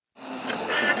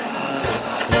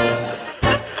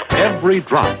every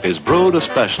drop is brewed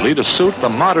especially to suit the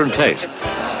modern taste.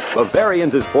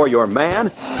 Bavarians is for your man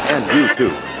and you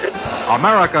too.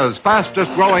 America's fastest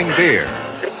growing beer.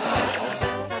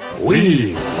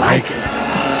 We like it.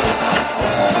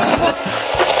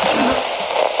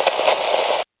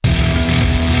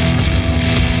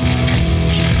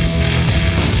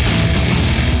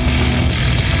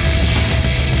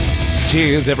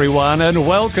 Cheers, everyone, and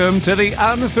welcome to the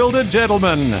Unfiltered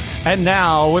Gentleman. And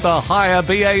now, with a higher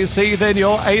BAC than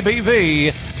your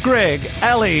ABV, Greg,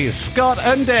 Ali, Scott,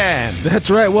 and Dan. That's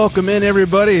right. Welcome in,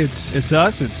 everybody. It's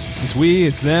us. It's we.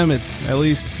 It's them. It's at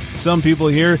least some people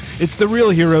here. It's the real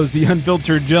heroes, the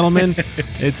Unfiltered Gentlemen.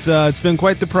 It's been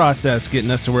quite the process getting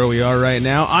us to where we are right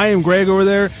now. I am Greg over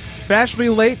there. Fashionably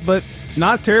late, but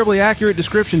not terribly accurate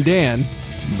description, Dan.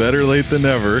 Better late than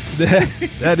never.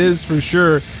 That is for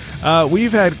sure.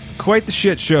 We've had quite the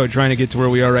shit show trying to get to where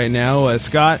we are right now.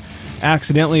 Scott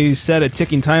accidentally set a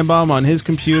ticking time bomb on his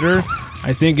computer.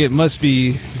 I think it must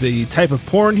be the type of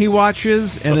porn he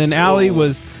watches. And then Allie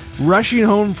was rushing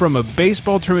home from a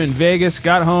baseball tournament in Vegas,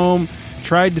 got home,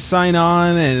 tried to sign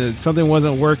on, and something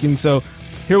wasn't working. So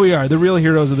here we are, the real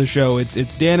heroes of the show.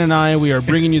 It's Dan and I. We are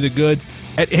bringing you the goods.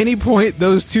 At any point,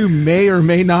 those two may or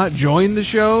may not join the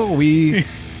show. We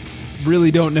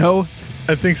really don't know.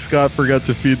 I think Scott forgot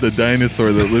to feed the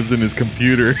dinosaur that lives in his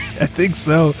computer. I think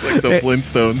so. It's like the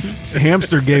Flintstones.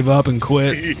 Hamster gave up and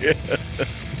quit. Yeah.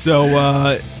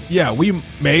 So, we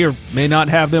may or may not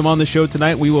have them on the show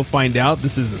tonight. We will find out.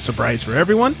 This is a surprise for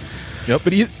everyone. Yep.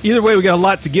 But either way, we got a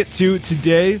lot to get to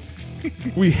today.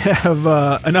 We have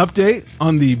an update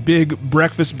on the big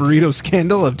breakfast burrito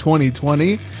scandal of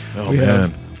 2020. Oh,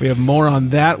 man. We have more on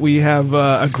that. We have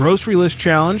a grocery list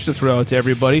challenge to throw out to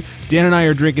everybody. Dan and I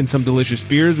are drinking some delicious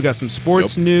beers. We got some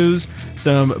sports news,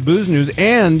 some booze news,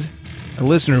 and a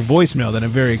listener voicemail that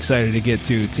I'm very excited to get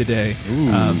to today.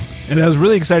 And I was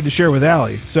really excited to share with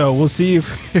Allie. So we'll see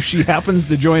if she happens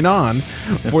to join on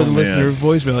for the listener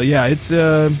voicemail. Yeah, it's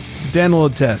Dan will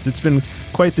attest. It's been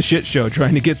quite the shit show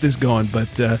trying to get this going,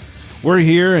 but we're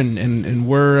here and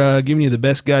we're giving you the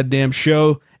best goddamn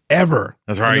show ever.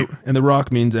 That's right. And the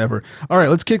rock means ever. All right,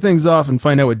 let's kick things off and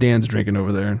find out what Dan's drinking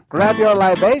over there. Grab your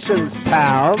libations,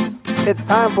 pals. It's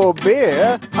time for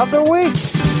beer of the week.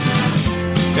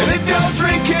 And if you're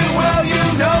drinking, well, you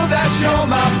know that you're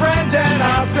my friend. And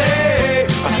I'll say,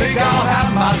 I think I'll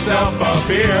have myself a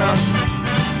beer.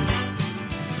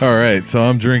 All right, so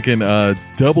I'm drinking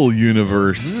Double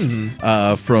Universe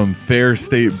from Fair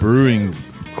State Brewing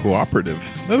Cooperative.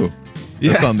 Oh,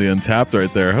 that's on the Untapped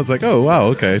right there. I was like, oh, wow,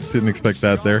 okay. Didn't expect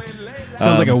that there.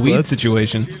 Sounds like a weed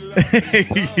situation.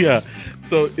 Yeah.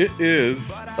 So it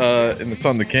is, and it's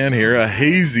on the can here, a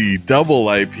hazy double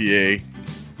IPA.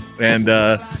 And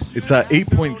it's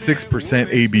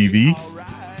 8.6% ABV,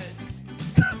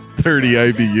 30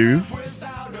 IBUs,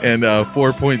 and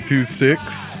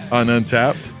 4.26 on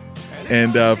Untapped.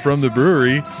 And from the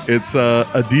brewery, it's a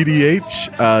DDH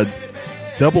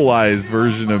doubleized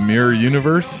version of Mirror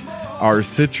Universe, our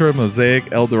Citra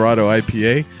Mosaic Eldorado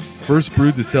IPA. First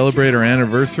brewed to celebrate our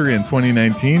anniversary in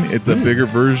 2019. It's a bigger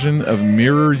version of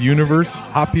Mirror Universe,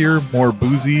 hoppier, more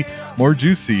boozy, more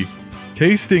juicy.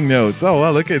 Tasting notes. Oh,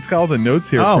 wow, look, it's got all the notes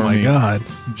here for me. Oh, my God.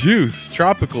 Juice,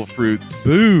 tropical fruits,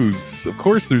 booze. Of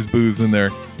course there's booze in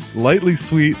there. Lightly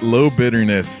sweet, low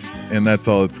bitterness, and that's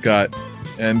all it's got.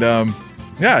 And,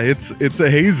 it's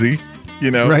a hazy,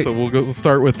 right. So we'll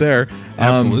start with there.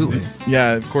 Absolutely.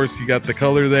 Of course, you got the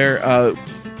color there.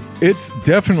 It's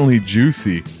definitely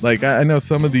juicy. Like, I know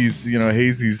some of these,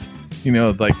 hazies,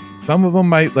 like some of them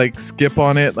might like skip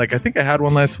on it. Like, I think I had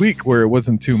one last week where it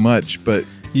wasn't too much, but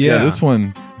yeah, this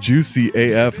one, juicy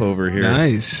AF over here.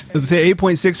 Nice. Let's say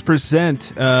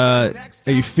 8.6%.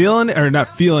 Are you feeling it, or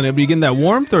not feeling it, but you getting that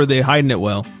warmth, or are they hiding it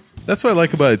well? That's what I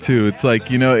like about it too. It's like,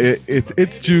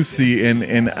 it's juicy,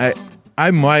 and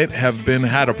I might have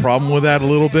had a problem with that a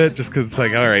little bit, just because it's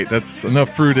like, all right, that's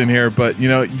enough fruit in here, but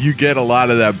you get a lot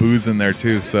of that booze in there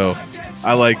too, so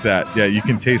I like that. Yeah, you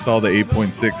can taste all the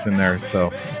 8.6 in there,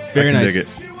 so very nice. Dig it.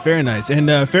 Very nice.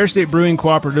 And Fair State Brewing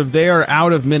Cooperative, they are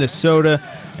out of Minnesota,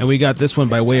 and we got this one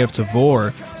by way of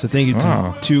Tavor. So thank you to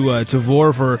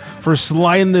Tavor for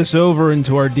sliding this over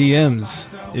into our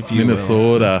DMs, if you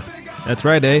Minnesota. Will. That's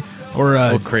right, eh?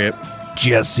 Or crap.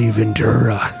 Jesse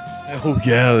Ventura. Oh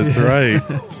yeah, that's right.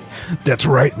 That's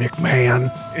right,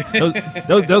 McMahon.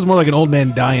 That was more like an old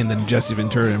man dying than Jesse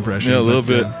Ventura impression. Yeah, a little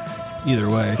bit. Either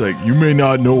way. It's like, you may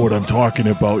not know what I'm talking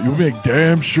about. You make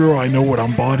damn sure I know what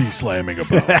I'm body slamming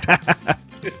about.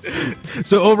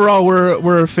 So overall,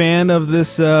 we're a fan of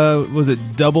this, was it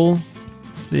Double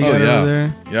that you got over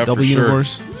there? Yeah, Double for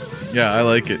Universe? Sure. Yeah, I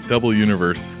like it. Double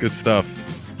Universe. Good stuff.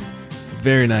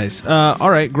 Very nice. All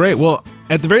right, great. Well,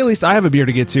 at the very least, I have a beer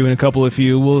to get to in a couple of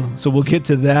few. We'll get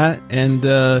to that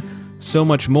and so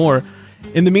much more.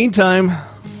 In the meantime,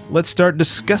 let's start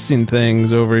discussing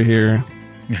things over here.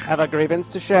 Have a grievance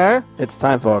to share? It's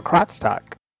time for Crotch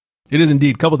Talk. It is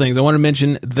indeed. A couple things. I want to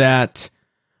mention that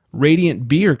Radiant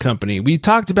Beer Company. We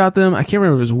talked about them, I can't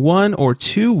remember if it was 1 or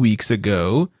 2 weeks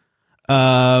ago.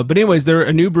 But anyways, they're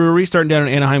a new brewery starting down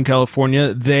in Anaheim,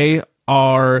 California. They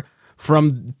are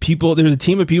from people, there's a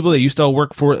team of people that used to all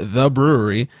work for the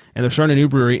brewery, and they're starting a new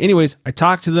brewery. Anyways, I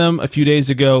talked to them a few days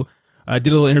ago. I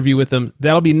did a little interview with them.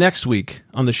 That'll be next week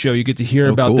on the show. You get to hear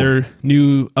about their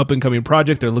new up-and-coming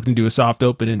project. They're looking to do a soft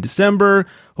open in December,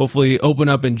 hopefully open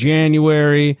up in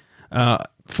January.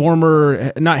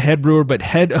 Former, not head brewer, but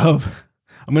head of,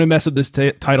 I'm going to mess up this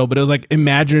title, but it was like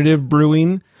Imaginative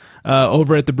Brewing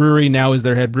over at the brewery, now is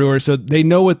their head brewer. So they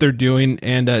know what they're doing,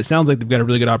 and it sounds like they've got a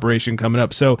really good operation coming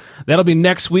up. So that'll be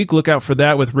next week. Look out for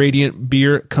that with Radiant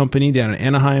Beer Company down in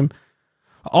Anaheim.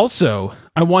 Also,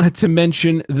 I wanted to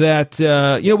mention that,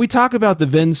 we talk about the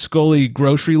Vin Scully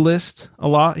grocery list a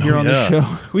lot here on the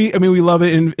show. We love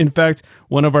it. In fact,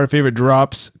 one of our favorite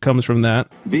drops comes from that.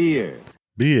 Beer.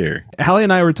 Hallie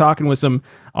and I were talking with some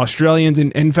Australians,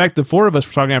 and in fact, the four of us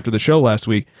were talking after the show last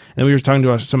week, and we were talking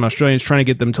to some Australians trying to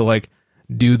get them to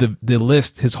do the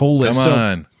list, his whole list. Come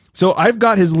on. So I've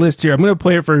got his list here. I'm going to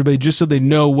play it for everybody just so they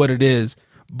know what it is.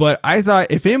 But I thought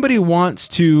if anybody wants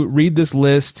to read this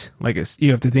list,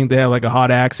 you have to think they have a hot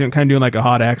accent, kind of doing a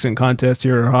hot accent contest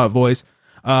here or a hot voice.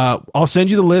 I'll send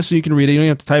you the list so you can read it. You don't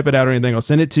have to type it out or anything. I'll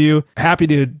send it to you. Happy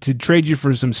to trade you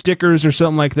for some stickers or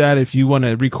something like that if you want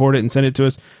to record it and send it to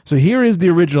us. So here is the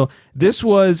original. This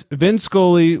was Vin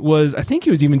Scully I think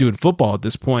he was even doing football at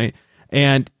this point.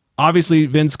 And obviously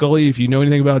Vin Scully, if you know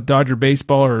anything about Dodger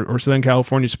baseball or Southern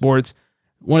California sports,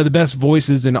 one of the best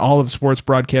voices in all of sports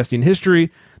broadcasting history.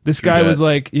 This guy was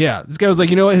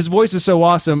you know what? His voice is so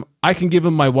awesome. I can give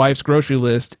him my wife's grocery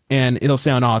list and it'll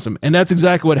sound awesome. And that's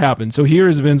exactly what happened. So here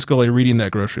is Vin Scully reading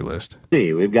that grocery list.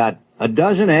 See, we've got a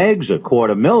dozen eggs, a quart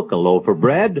of milk, a loaf of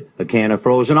bread, a can of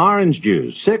frozen orange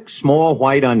juice, 6 small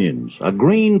white onions, a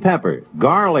green pepper,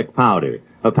 garlic powder,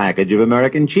 a package of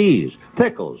American cheese,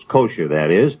 pickles, kosher that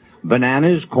is,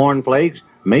 bananas, cornflakes,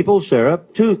 maple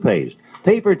syrup, toothpaste,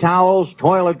 paper towels,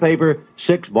 toilet paper,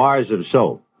 6 bars of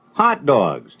soap. Hot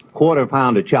dogs, quarter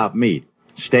pound of chopped meat,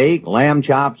 steak, lamb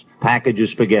chops, package of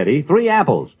spaghetti, 3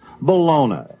 apples,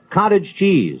 bologna, cottage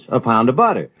cheese, a pound of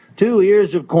butter, 2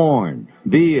 ears of corn,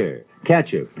 beer,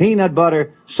 ketchup, peanut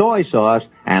butter, soy sauce,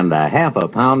 and a half a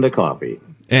pound of coffee.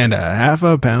 And a half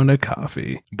a pound of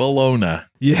coffee. Bologna.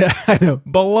 Yeah, I know.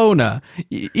 Bologna.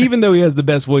 Even though he has the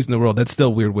best voice in the world, that's still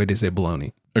a weird way to say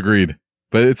bologna. Agreed.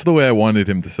 But it's the way I wanted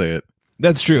him to say it.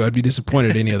 That's true. I'd be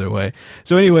disappointed any other way.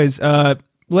 So anyways,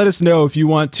 let us know if you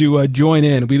want to join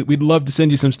in. We'd love to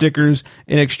send you some stickers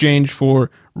in exchange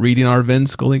for reading our Vin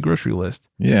Scully grocery list.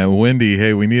 Yeah, Wendy,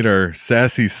 hey, we need our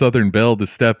sassy Southern belle to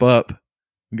step up.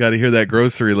 We got to hear that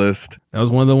grocery list. That was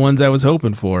one of the ones I was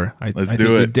hoping for. Let's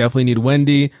do it. We definitely need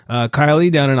Wendy.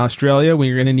 Kylie down in Australia,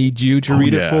 we're going to need you to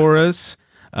read it for us.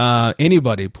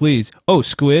 Anybody, please. Oh,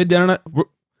 Squid down in...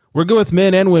 We're good with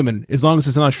men and women, as long as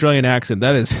it's an Australian accent.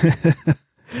 That is...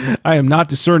 I am not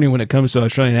discerning when it comes to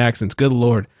Australian accents. Good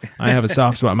Lord. I have a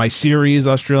soft spot. My Siri is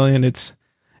Australian. It's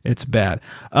bad.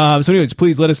 So anyways,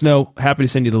 please let us know. Happy to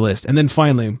send you the list. And then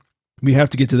finally, we have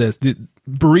to get to this. The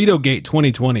Burrito Gate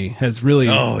 2020 has really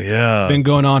been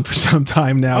going on for some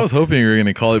time now. I was hoping you were going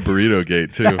to call it Burrito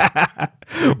Gate too.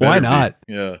 Why not?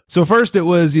 Yeah. So first it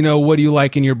was, what do you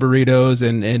like in your burritos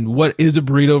and what is a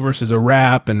burrito versus a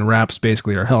wrap? And wraps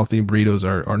basically are healthy. Burritos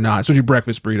are not, especially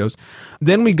breakfast burritos.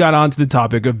 Then we got onto the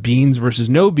topic of beans versus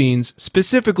no beans,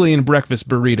 specifically in breakfast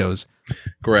burritos.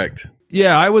 Correct.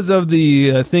 Yeah, I was of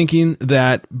the thinking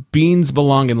that beans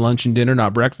belong in lunch and dinner,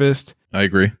 not breakfast. I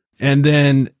agree. And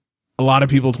then a lot of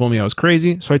people told me I was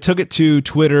crazy. So I took it to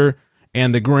Twitter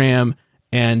and the Gram.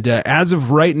 And as of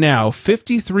right now,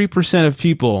 53% of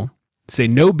people say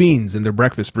no beans in their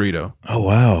breakfast burrito. Oh,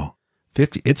 wow.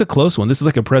 50. It's a close one. This is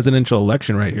like a presidential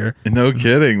election right here. No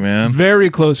kidding, man. Very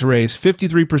close race.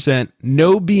 53%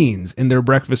 no beans in their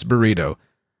breakfast burrito.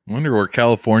 I wonder where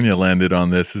California landed on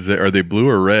this. Are they blue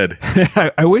or red?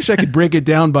 I wish I could break it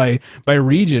down by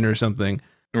region or something.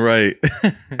 Right.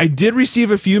 I did receive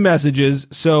a few messages.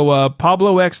 So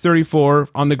Pablo X34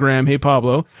 on the Gram, hey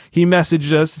Pablo, he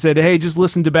messaged us, said, hey, just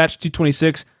listen to Batch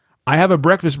 226. I have a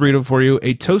breakfast burrito for you,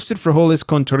 a toasted frijoles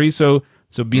con chorizo,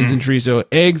 so beans and chorizo,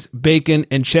 eggs, bacon,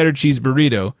 and cheddar cheese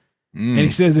burrito. And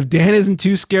he says, if Dan isn't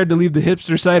too scared to leave the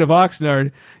hipster side of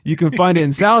Oxnard, you can find it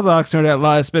in South Oxnard at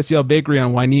La Especial Bakery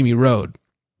on Wainimi Road.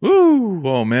 Ooh,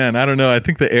 oh man, I don't know. I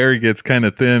think the air gets kind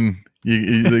of thin.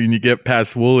 You get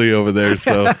past Wooly over there,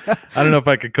 so I don't know if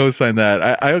I could co-sign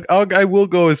that. I will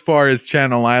go as far as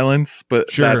Channel Islands, but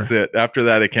Sure. that's it. After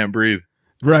that, I can't breathe.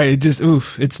 Right. It just,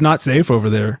 it's not safe over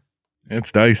there.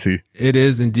 It's dicey. It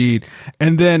is indeed.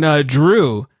 And then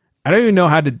Drew, I don't even know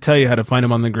how to tell you how to find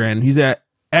him on the gram. He's at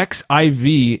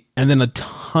XIV and then a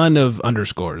ton of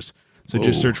underscores. So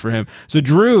just Whoa. search for him. So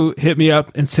Drew hit me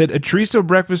up and said a chorizo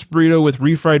breakfast burrito with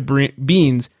refried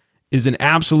beans is an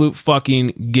absolute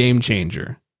fucking game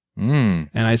changer. Mm.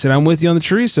 And I said, I'm with you on the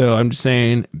chorizo. I'm just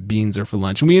saying beans are for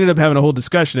lunch. And we ended up having a whole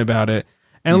discussion about it.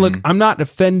 And look, I'm not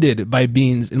offended by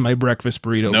beans in my breakfast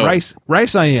burrito. No.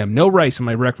 Rice I am. No rice in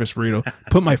my breakfast burrito.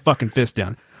 Put my fucking fist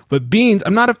down. But beans,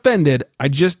 I'm not offended. I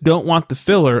just don't want the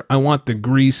filler. I want the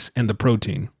grease and the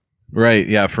protein. Right.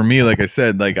 Yeah. For me, like I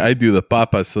said, like I do the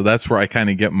papas, so that's where I kind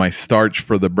of get my starch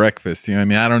for the breakfast. You know what I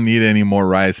mean? I don't need any more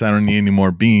rice. I don't need any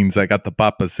more beans. I got the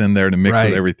papas in there to mix Right.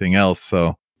 with everything else.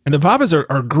 So And the papas are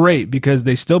great because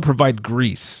they still provide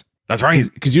grease. that's right.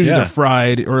 Because usually Yeah. they're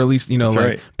fried or at least, That's like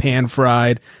right. pan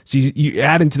fried. So you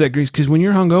add into that grease because when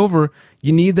you're hungover,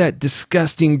 you need that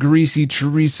disgusting greasy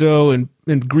chorizo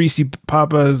and greasy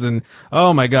papas. And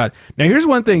oh my God. Now, here's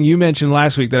one thing you mentioned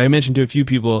last week that I mentioned to a few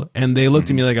people and they looked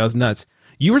at me like I was nuts.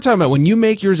 You were talking about when you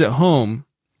make yours at home,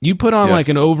 you put on Yes. like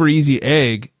an over easy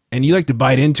egg and you like to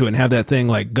bite into it and have that thing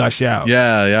like gush out.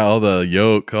 Yeah. Yeah. All the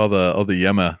yolk, all the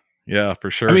yema. Yeah, for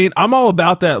sure. I mean, I'm all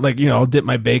about that. Like, I'll dip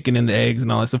my bacon in the eggs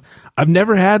and all that stuff. I've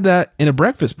never had that in a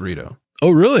breakfast burrito. oh,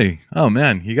 really? Oh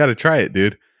man, you got to try it,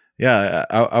 dude. Yeah,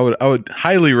 I would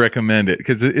highly recommend it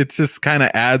because it just kind of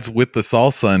adds with the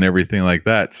salsa and everything like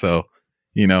that. So,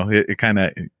 it kind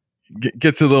of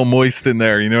gets a little moist in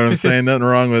there. You know what I'm saying? Nothing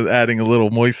wrong with adding a little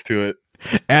moist to it.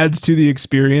 Adds to the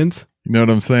experience. You know what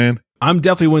I'm saying? I'm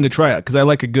definitely willing to try it because I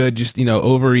like a good, just,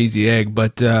 over easy egg.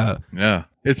 But Yeah.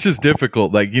 It's just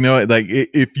difficult. Like, like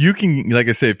if you can, like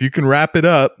I say, if you can wrap it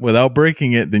up without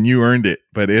breaking it, then you earned it.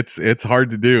 But it's hard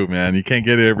to do, man. You can't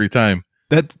get it every time.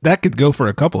 that could go for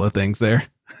a couple of things there.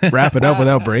 Wrap it up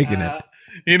without breaking it.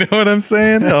 You know what I'm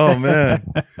saying? Oh, man.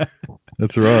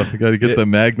 That's rough. You got to get the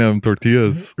Magnum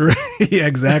tortillas. Right. Yeah,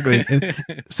 exactly. And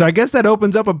so I guess that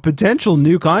opens up a potential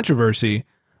new controversy.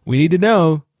 We need to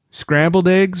know scrambled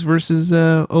eggs versus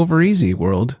over easy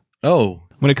world Oh,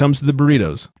 when it comes to the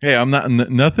burritos. hey, I'm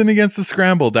nothing against the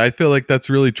scrambled. I feel like that's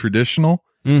really traditional.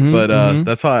 Mhm, But mhm.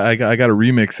 that's how I got to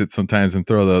remix it sometimes and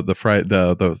throw the fried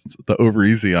the over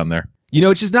easy on there.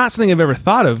 It's just not something I've ever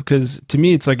thought of because to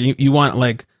me, it's like you want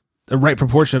like the right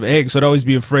proportion of eggs. So I'd always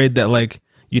be afraid that like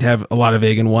you'd have a lot of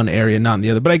egg in one area, not in the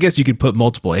other. But I guess you could put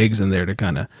multiple eggs in there to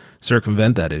kind of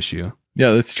circumvent that issue.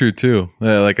 Yeah, that's true too.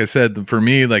 Like I said, for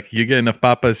me, like you get enough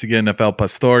papas, you get enough al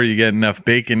pastor, you get enough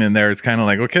bacon in there. It's kind of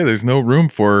like, okay, there's no room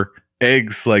for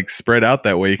eggs like spread out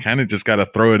that way. You kind of just got to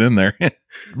throw it in there.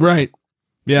 Right.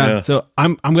 Yeah. Yeah. So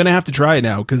I'm going to have to try it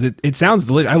now because it sounds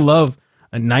delicious. I love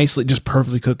a nicely, just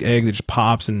perfectly cooked egg that just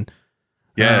pops and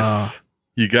Yes,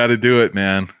 you got to do it,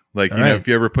 man. Like, All right. if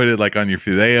you ever put it like on your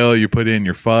fideo, you put it in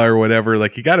your pho or whatever,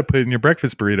 like you got to put it in your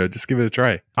breakfast burrito. Just give it a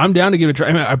try. I'm down to give it a try.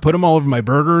 I mean, I put them all over my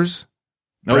burgers.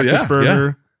 Oh, Breakfast yeah,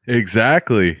 burger. yeah.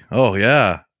 Exactly. Oh,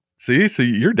 yeah. See, so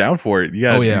you're down for it.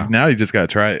 Yeah. Oh, yeah. Now you just got to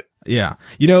try it. Yeah.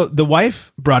 The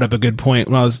wife brought up a good point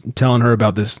when I was telling her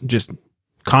about this just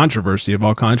controversy of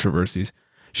all controversies.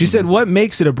 She said, what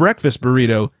makes it a breakfast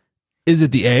burrito? Is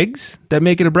it the eggs that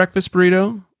make it a breakfast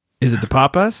burrito? Is it the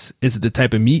papas? Is it the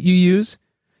type of meat you use?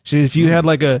 She said, if you had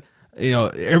like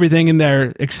everything in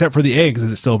there except for the eggs,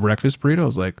 is it still a breakfast burrito? I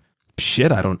was like,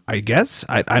 shit, I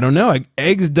don't know.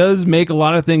 Eggs does make a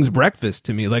lot of things breakfast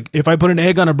to me. Like if I put an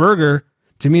egg on a burger,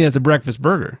 to me, that's a breakfast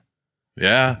burger.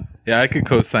 Yeah. Yeah, I could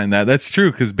co-sign that. That's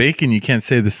true because bacon, you can't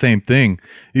say the same thing.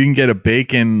 You can get a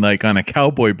bacon like on a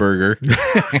cowboy burger.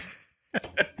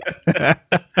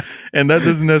 And that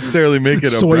doesn't necessarily make it a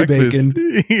Soy breakfast.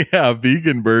 Yeah,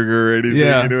 vegan burger or anything.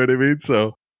 Yeah. You know what I mean?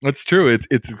 So that's true.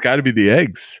 It's got to be the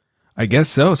eggs. I guess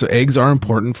so. So eggs are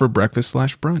important for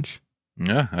breakfast/brunch.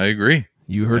 Yeah, I agree.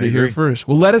 You heard I it here agree. first.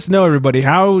 Well, let us know, everybody.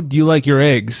 How do you like your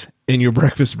eggs in your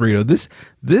breakfast burrito?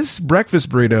 This breakfast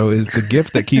burrito is the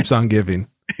gift that keeps on giving.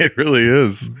 It really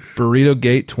is. Burrito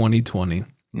Gate 2020.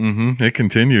 It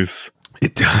continues.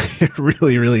 It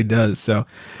really, really does. So,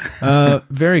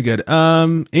 very good.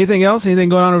 Anything else? Anything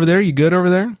going on over there? You good over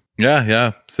there?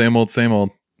 Yeah. Same old.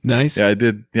 Nice. Yeah, I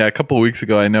did. Yeah, a couple of weeks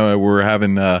ago, I know we were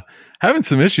having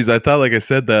some issues. I thought, like I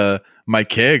said, my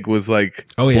keg was like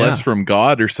blessed from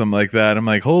God or something like that. I'm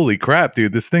like, holy crap,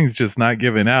 dude, this thing's just not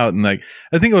giving out. And like,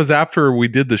 I think it was after we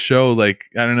did the show, like,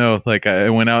 I don't know, like I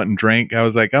went out and drank. I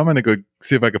was like, I'm going to go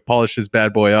see if I could polish this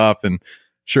bad boy off. And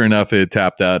sure enough, it had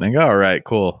tapped out. And I go, all right,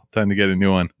 cool. Time to get a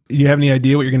new one. You have any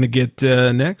idea what you're going to get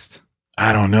next?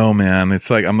 I don't know, man. It's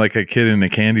like I'm like a kid in a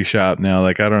candy shop now.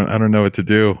 Like I don't know what to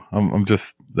do. I'm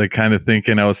just like kind of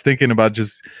thinking. I was thinking about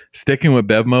just sticking with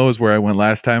Bevmo is where I went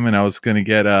last time, and I was going to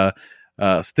get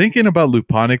thinking about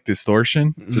Luponic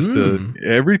Distortion. Just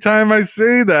every time I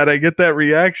say that, I get that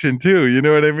reaction too. You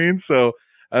know what I mean? So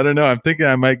I don't know. I'm thinking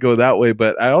I might go that way,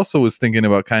 but I also was thinking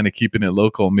about kind of keeping it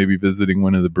local, maybe visiting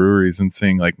one of the breweries and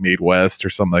seeing like Made West or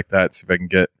something like that. See if I can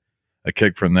get a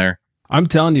keg from there. I'm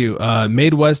telling you,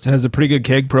 Made West has a pretty good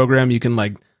keg program. You can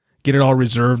like get it all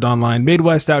reserved online. Made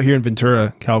West out here in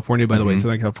Ventura, California, by the way,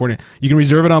 Southern California. You can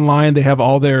reserve it online. They have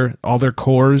all their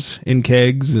cores in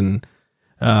kegs, and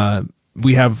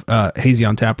we have hazy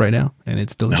on tap right now, and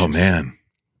it's delicious. Oh man!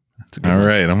 All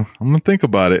right, I'm gonna think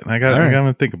about it. I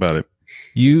gotta think about it.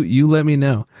 You let me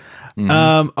know.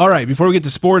 All right, before we get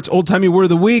to sports, old timey word of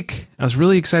the week. I was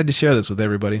really excited to share this with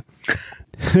everybody.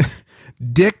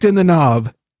 Dicked in the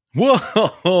knob.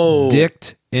 Whoa!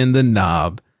 Dicked in the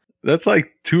knob. That's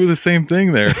like two of the same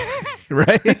thing there,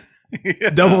 right? Yeah.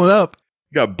 Double it up.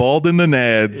 Got bald in the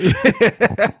nads.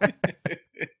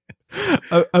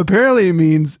 Apparently, it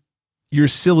means you're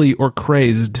silly or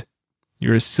crazed.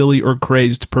 You're a silly or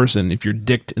crazed person if you're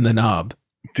dicked in the knob.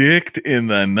 Dicked in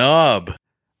the knob.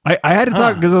 I had to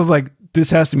talk because I was like, this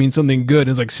has to mean something good.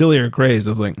 It's like silly or crazed.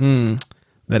 I was like,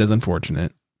 that is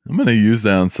unfortunate. I'm going to use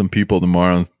that on some people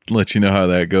tomorrow and let you know how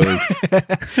that goes.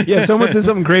 Yeah, if someone says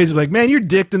something crazy, like, man, you're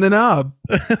dicked in the knob.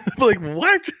 Like,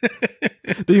 what?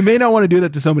 You may not want to do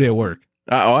that to somebody at work.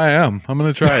 Oh, I am. I'm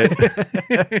going to try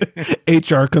it.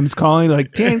 HR comes calling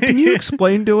like, Dan, can you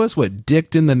explain to us what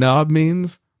dicked in the knob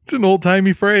means? It's an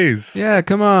old-timey phrase. Yeah,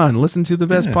 come on. Listen to the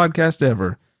best podcast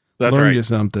ever. That's Learn right. you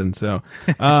something. So,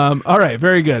 all right,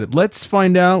 very good. Let's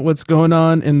find out what's going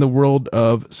on in the world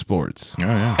of sports. Oh,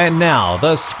 yeah. And now,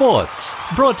 the sports,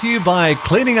 brought to you by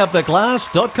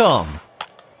cleaninguptheglass.com.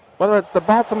 Whether it's the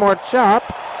Baltimore Chop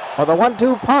or the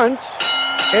 1-2 punch,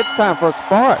 it's time for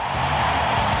sports.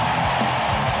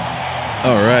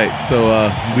 All right, so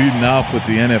leading off with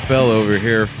the NFL over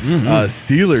here,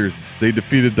 Steelers, they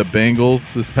defeated the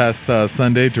Bengals this past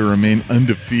Sunday to remain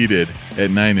undefeated at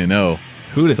 9-0.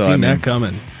 Who'd have seen that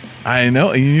coming? I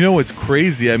know. And you know what's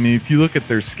crazy? I mean, if you look at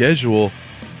their schedule,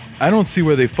 I don't see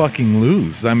where they fucking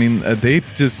lose. I mean, they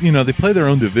just, they play their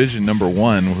own division, number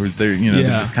one, where they're, they're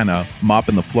just kind of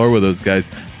mopping the floor with those guys.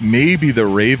 Maybe the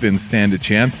Ravens stand a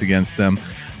chance against them.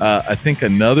 I think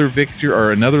another victory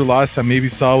or another loss I maybe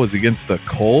saw was against the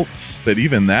Colts, but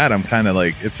even that, I'm kind of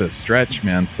like, it's a stretch,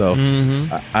 man. So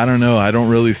I don't know. I don't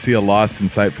really see a loss in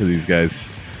sight for these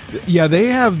guys. Yeah, they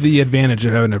have the advantage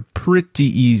of having a pretty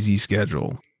easy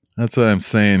schedule. That's what I'm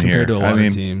saying compared here. To a lot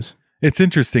of teams. It's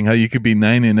interesting how you could be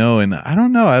 9-0, and I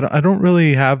don't know. I don't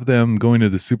really have them going to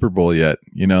the Super Bowl yet.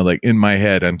 Like in my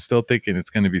head, I'm still thinking it's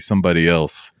going to be somebody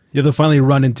else. Yeah, they'll finally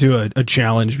run into a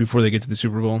challenge before they get to the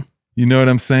Super Bowl. You know what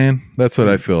I'm saying? That's what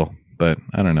I feel, but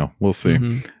I don't know. We'll see.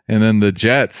 And then the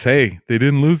Jets, hey, they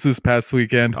didn't lose this past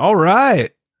weekend. All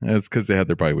right. That's because they had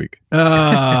their bye week.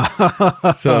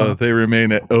 So they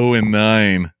remain at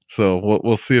 0-9. So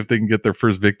we'll see if they can get their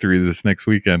first victory this next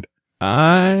weekend.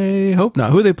 I hope not.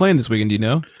 Who are they playing this weekend? Do you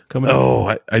know?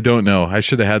 I don't know. I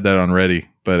should have had that on ready,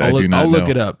 but I do not know. I'll look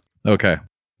it up. Okay.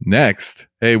 Next,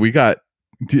 hey, we got,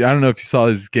 I don't know if you saw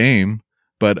this game,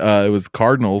 but it was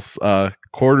Cardinals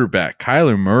quarterback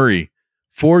Kyler Murray,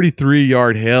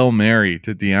 43-yard Hail Mary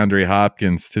to DeAndre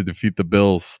Hopkins to defeat the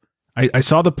Bills. I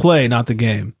saw the play, not the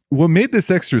game. What made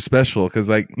this extra special, because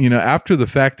after the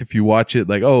fact, if you watch it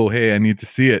like, oh, hey, I need to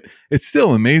see it, it's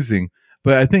still amazing.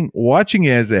 But I think watching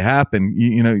it as it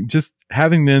happened, just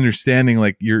having the understanding,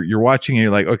 like you're watching it,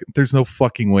 you're like, okay, there's no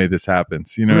fucking way this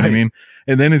happens. You know what I mean?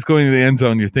 And then it's going to the end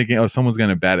zone. You're thinking, oh, someone's going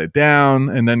to bat it down.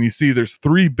 And then you see there's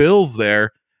 3 Bills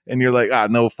there. And you're like,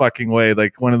 no fucking way.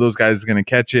 Like one of those guys is going to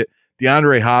catch it.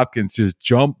 DeAndre Hopkins just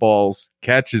jump balls,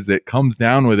 catches it, comes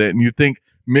down with it. And you think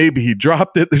maybe he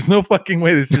dropped it. There's no fucking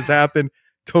way this just happened.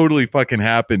 Totally fucking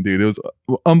happened, dude. It was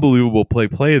unbelievable play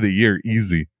of the year.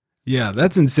 Easy. Yeah,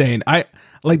 that's insane.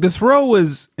 The throw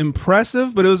was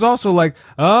impressive, but it was also like,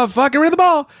 fucking read the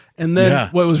ball. And then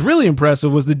what was really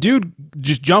impressive was the dude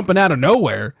just jumping out of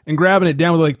nowhere and grabbing it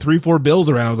down with like 3-4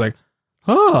 Bills around. I was like,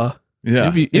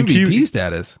 yeah, MVP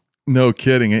status. No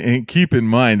kidding. And keep in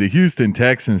mind, the Houston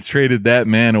Texans traded that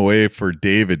man away for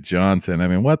David Johnson. I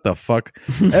mean, what the fuck?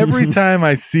 Every time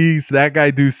I see that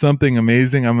guy do something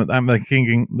amazing, I'm like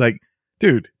thinking, like,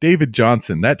 dude, David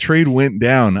Johnson, that trade went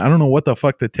down. I don't know what the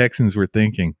fuck the Texans were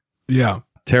thinking. Yeah.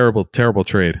 Terrible, terrible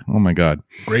trade. Oh my God.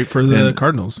 Great for the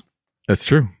Cardinals. That's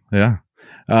true. Yeah.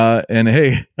 And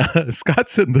hey, Scott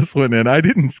sent this one in. I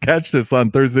didn't catch this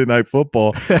on Thursday Night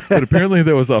Football, but apparently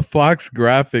there was a Fox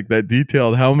graphic that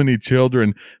detailed how many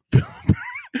children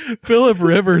Phillip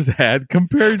Rivers had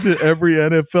compared to every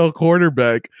NFL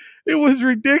quarterback. It was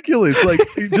ridiculous. Like,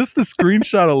 just the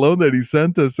screenshot alone that he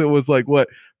sent us, it was like, what?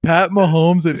 Pat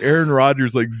Mahomes and Aaron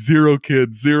Rodgers, like 0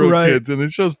 kids, 0 kids. And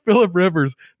it shows Phillip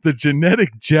Rivers, the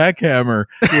genetic jackhammer,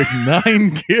 with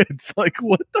 9 kids. Like,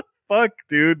 what the fuck,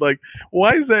 dude? Like,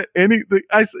 why is that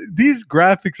these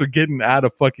graphics are getting out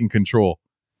of fucking control.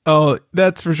 Oh,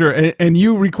 that's for sure. And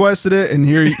you requested it, and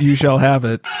here you shall have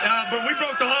it. But we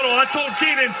broke the huddle. I told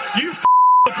Keenan, you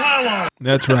the pylon.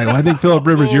 That's right. Well, I think Phillip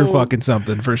Rivers, you're fucking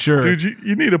something for sure. Dude,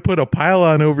 you need to put a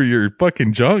pylon over your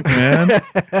fucking junk, man.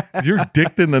 You're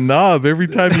dicked in the knob every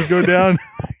time you go down.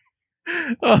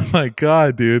 Oh my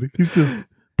God, dude. He's just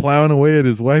plowing away at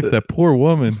his wife. That poor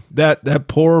woman. That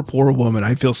poor woman.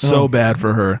 I feel so bad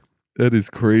for her. That is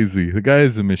crazy. The guy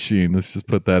is a machine. Let's just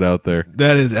put that out there.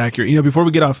 That is accurate. You know, before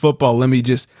we get off football,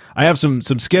 I have some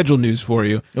schedule news for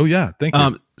you. Oh yeah, thank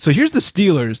you. So here's the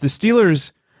Steelers. The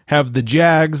Steelers have the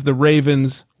Jags, the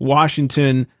Ravens,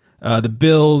 Washington, the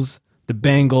Bills, the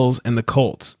Bengals, and the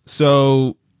Colts.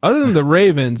 So other than the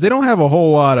Ravens, they don't have a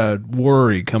whole lot of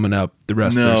worry coming up the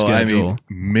rest of their schedule. I mean,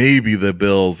 maybe the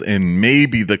Bills and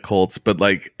maybe the Colts, but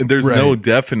like there's no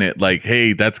definite like,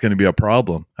 hey, that's going to be a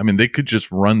problem. I mean, they could just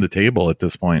run the table at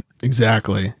this point.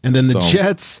 Exactly. And then the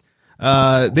Jets,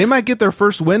 they might get their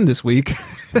first win this week.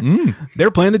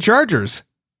 They're playing the Chargers.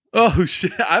 Oh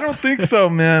shit! I don't think so,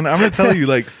 man. I'm gonna tell you,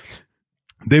 like,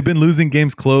 they've been losing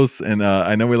games close, and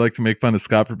I know we like to make fun of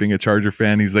Scott for being a Charger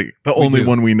fan. He's like the only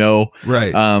one we know,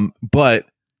 right? But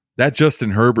that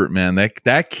Justin Herbert, man,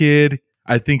 that kid,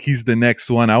 I think he's the next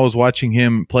one. I was watching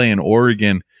him play in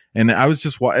Oregon, and I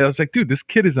was like, dude, this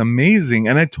kid is amazing,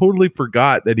 and I totally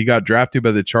forgot that he got drafted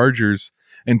by the Chargers.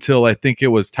 Until I think it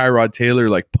was Tyrod Taylor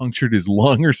like punctured his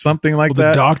lung or something like that.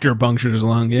 The doctor punctured his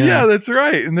lung. Yeah, that's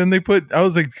right. And then I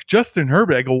was like, Justin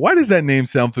Herbert. I go, why does that name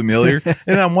sound familiar?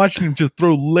 And I'm watching him just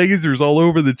throw lasers all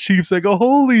over the Chiefs. I go,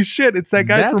 holy shit, it's that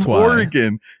guy from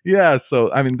Oregon. Yeah.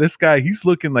 So, I mean, this guy, he's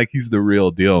looking like he's the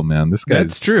real deal, man. This guy.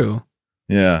 That's true.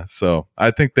 Yeah. So I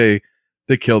think they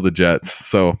kill the Jets.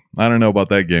 So I don't know about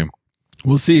that game.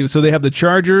 We'll see. So they have the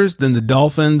Chargers, then the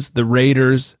Dolphins, the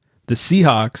Raiders, the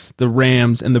Seahawks, the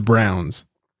Rams, and the Browns.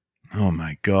 Oh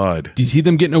my God. Do you see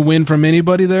them getting a win from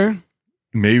anybody there?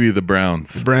 Maybe the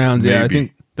Browns. The Browns, yeah. I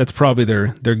think that's probably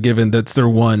their given. That's their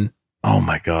one. Oh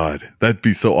my God. That'd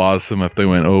be so awesome if they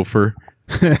went over.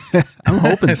 I'm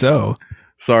hoping so.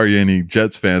 Sorry, any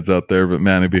Jets fans out there, but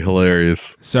man, it'd be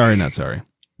hilarious. Sorry, not sorry.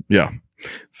 Yeah.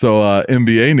 So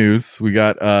NBA news. We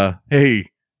got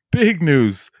big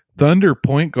news. Thunder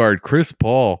point guard Chris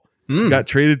Paul got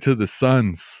traded to the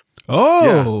Suns.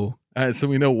 Oh, yeah. So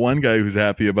we know one guy who's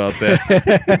happy about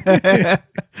that.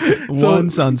 One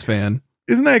Suns fan.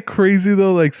 Isn't that crazy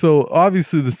though? Like, so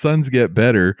obviously the Suns get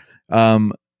better.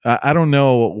 I don't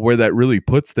know where that really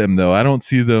puts them though. I don't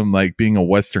see them like being a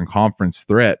Western Conference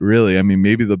threat, really. I mean,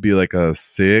 maybe they'll be like a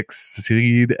 6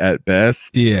 seed at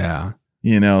best. Yeah.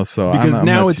 You know, so because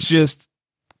now it's just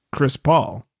Chris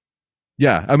Paul.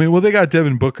 Yeah. I mean, well, they got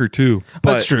Devin Booker too.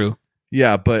 That's true.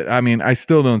 Yeah, but I mean, I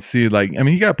still don't see you got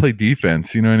to play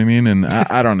defense, you know what I mean? And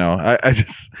I don't know. I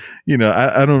just,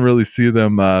 I don't really see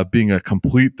them being a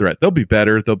complete threat. They'll be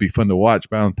better. They'll be fun to watch,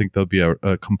 but I don't think they'll be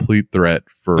a complete threat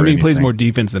for anything. He plays more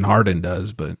defense than Harden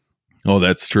does, but. Oh,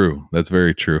 that's true. That's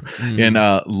very true. And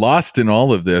lost in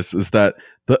all of this is that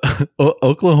the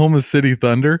Oklahoma City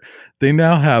Thunder, they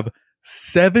now have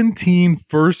 17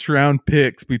 first-round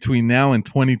picks between now and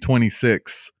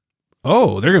 2026.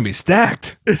 Oh, they're going to be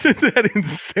stacked. Isn't that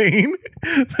insane?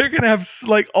 They're going to have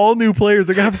like all new players.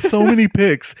 They're going to have so many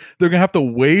picks. They're going to have to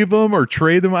waive them or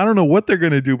trade them. I don't know what they're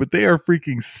going to do, but they are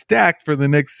freaking stacked for the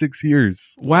next 6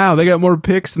 years. Wow, they got more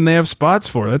picks than they have spots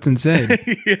for. That's insane.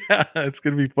 Yeah, it's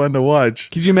going to be fun to watch.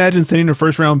 Could you imagine sending a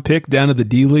first-round pick down to the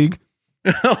D-League?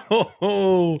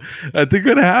 Oh, they're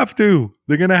going to have to.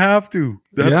 They're going to have to.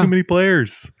 They have too many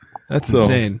players. That's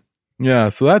insane. Yeah,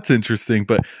 so that's interesting,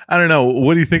 but I don't know.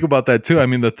 What do you think about that too? I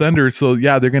mean, the Thunder, so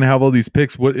yeah, they're going to have all these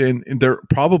picks, and they're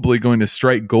probably going to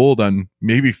strike gold on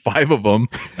maybe 5 of them.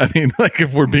 I mean, like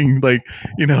if we're being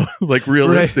like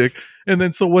realistic. Right. And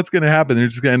then so what's going to happen? They're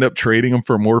just going to end up trading them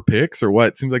for more picks or what?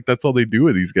 It seems like that's all they do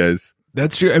with these guys.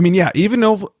 That's true. I mean, yeah, even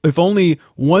though if only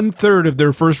 1/3 of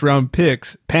their first round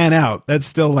picks pan out, that's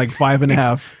still like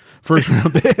 5.5 first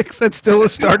round picks. That's still a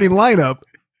starting lineup.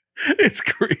 It's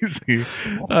crazy.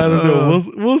 I don't know.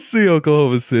 We'll see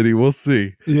Oklahoma City. We'll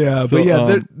see. Yeah, so, but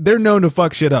yeah, they're known to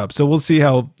fuck shit up. So we'll see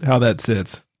how that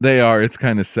sits. They are. It's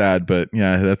kind of sad, but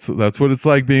yeah, that's what it's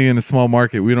like being in a small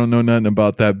market. We don't know nothing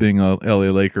about that being a LA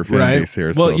Laker fan base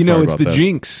here. Well, so you know, sorry it's about the that.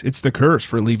 jinx. It's the curse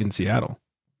for leaving Seattle.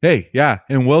 Hey, yeah,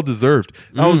 and well deserved.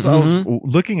 I was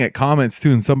looking at comments too,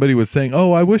 and somebody was saying,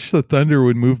 "Oh, I wish the Thunder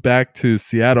would move back to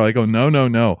Seattle." I go,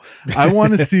 no. I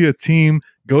want to see a team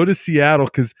go to Seattle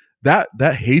because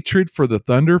that hatred for the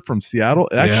Thunder from Seattle,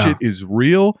 that shit is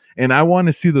real, and I want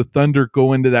to see the Thunder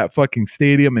go into that fucking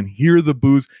stadium and hear the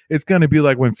boos. It's going to be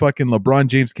like when fucking LeBron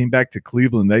James came back to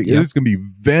Cleveland. There's going to be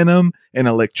venom and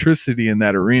electricity in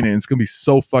that arena, and it's going to be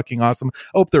so fucking awesome.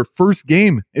 I hope their first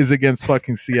game is against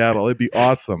fucking Seattle. It'd be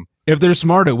awesome. If they're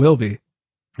smart, it will be.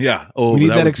 Yeah. Oh, we need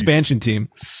that would be expansion team.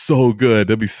 So good.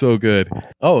 That'd be so good.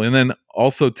 Oh, and then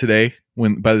also today,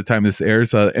 by the time this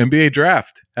airs, NBA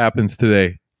draft happens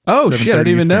today. Oh shit! I didn't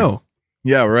even know.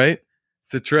 Yeah, right.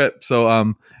 It's a trip. So,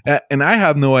 and I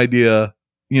have no idea,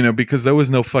 because there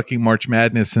was no fucking March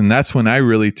Madness, and that's when I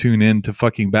really tune in to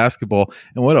fucking basketball.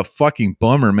 And what a fucking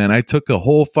bummer, man! I took a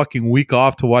whole fucking week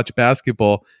off to watch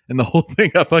basketball, and the whole thing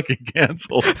got fucking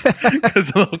canceled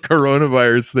because of the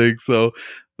coronavirus thing. So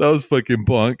that was fucking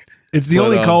bunk. It's the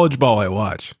only college ball I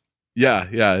watch. Yeah,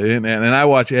 and I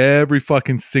watch every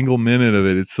fucking single minute of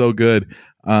it. It's so good.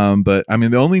 But I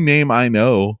mean, the only name I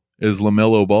know is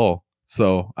LaMelo Ball.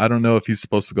 So I don't know if he's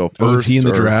supposed to go first. Oh, is he in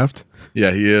the draft? Yeah,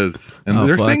 he is. And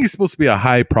they're saying he's supposed to be a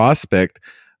high prospect.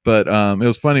 But it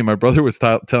was funny. My brother was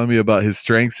telling me about his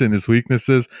strengths and his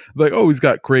weaknesses. Like, oh, he's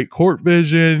got great court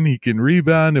vision. He can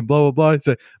rebound and blah, blah, blah. He's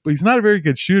like, but he's not a very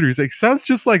good shooter. He's like, sounds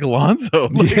just like Alonzo.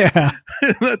 Like, yeah.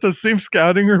 That's the same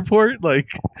scouting report. Like,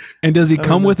 and does he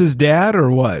come with his dad or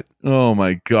what? Oh,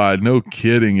 my God. No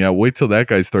kidding. Yeah. Wait till that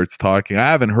guy starts talking.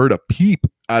 I haven't heard a peep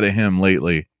out of him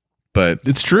lately. But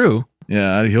it's true.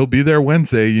 Yeah. He'll be there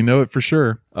Wednesday. You know it for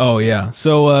sure. Oh, yeah.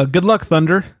 So good luck,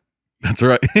 Thunder. That's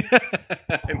right.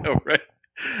 I know, right?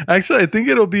 Actually, I think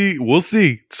we'll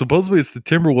see. Supposedly it's the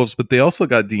Timberwolves, but they also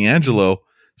got D'Angelo.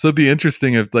 So it'd be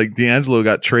interesting if like D'Angelo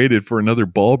got traded for another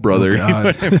Ball brother. Oh, you know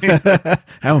what I mean?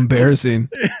 How embarrassing.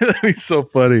 That'd be so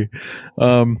funny.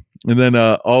 And then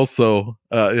also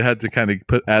it had to kind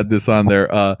of add this on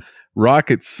there.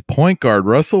 Rockets point guard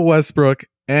Russell Westbrook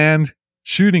and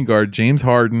shooting guard James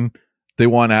Harden, they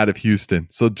want out of Houston.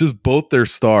 So just both their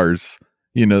stars.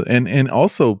 And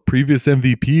also previous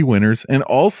MVP winners and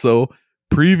also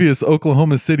previous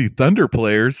Oklahoma City Thunder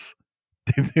players.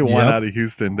 They want out of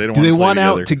Houston. They don't. Do they want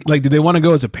out to do they want to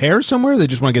go as a pair somewhere? Or they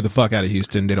just want to get the fuck out of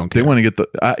Houston. They don't care. They want to get the.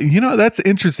 That's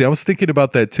interesting. I was thinking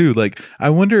about that too. Like, I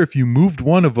wonder if you moved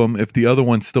one of them, if the other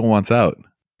one still wants out.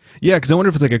 Yeah, because I wonder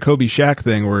if it's like a Kobe Shaq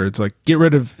thing where it's like get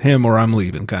rid of him or I'm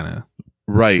leaving kind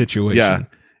of situation. Yeah.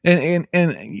 And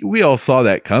we all saw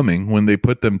that coming when they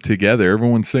put them together.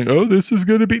 Everyone's saying, "Oh, this is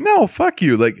going to be no, fuck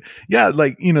you." Like, yeah,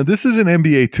 like this is an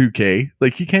NBA 2K.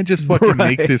 Like, you can't just fucking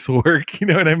make this work. You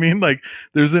know what I mean? Like,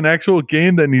 there's an actual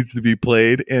game that needs to be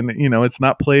played, and it's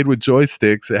not played with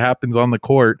joysticks. It happens on the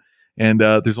court, and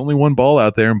there's only one ball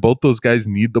out there, and both those guys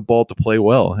need the ball to play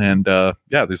well. And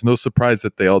there's no surprise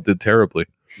that they all did terribly.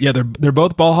 Yeah, they're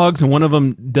both ball hogs, and one of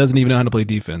them doesn't even know how to play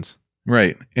defense.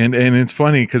 Right. And it's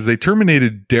funny because they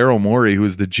terminated Daryl Morey, who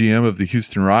was the GM of the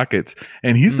Houston Rockets,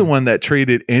 and he's the one that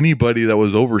traded anybody that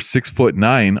was over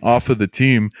 6'9" off of the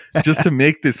team just to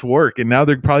make this work. And now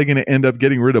they're probably going to end up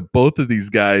getting rid of both of these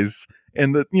guys.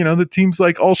 And the team's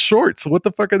like all short. So what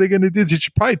the fuck are they going to do? You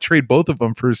should probably trade both of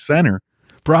them for a center.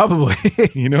 Probably.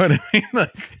 You know what I mean?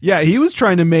 Like, yeah, he was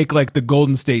trying to make like the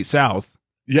Golden State South.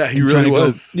 Yeah, he really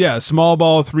was. Small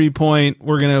ball 3-point.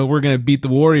 We're gonna beat the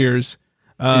Warriors.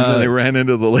 And then they ran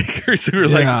into the Lakers, who were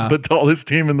like the tallest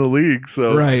team in the league.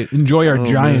 So enjoy our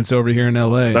Giants over here in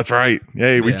LA. That's right.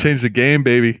 Hey, we changed the game,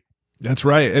 baby. That's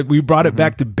right. We brought it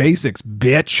back to basics,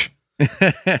 bitch.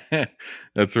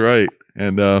 That's right.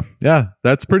 And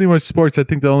that's pretty much sports. I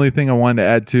think the only thing I wanted to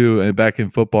add to back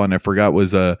in football, and I forgot,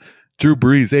 was Drew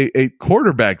Brees. A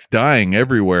quarterbacks dying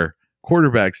everywhere.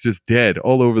 Quarterbacks just dead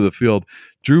all over the field.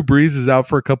 Drew Brees is out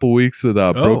for a couple weeks with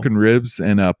broken ribs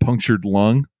and a punctured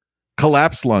lung.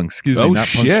 Collapsed lung, excuse me, not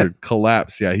punctured.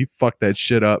 Collapse. Yeah, he fucked that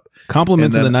shit up.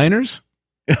 Compliments of the Niners?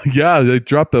 Yeah, they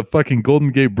dropped the fucking Golden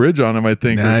Gate Bridge on him, I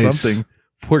think, or something.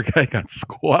 Poor guy got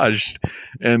squashed.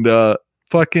 And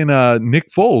fucking Nick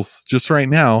Foles, just right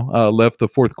now, left the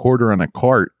fourth quarter on a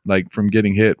cart, like from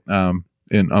getting hit on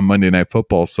Monday Night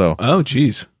Football. So, oh,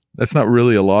 geez. That's not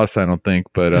really a loss, I don't think.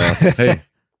 But hey,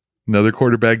 another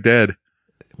quarterback dead.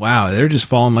 Wow, they're just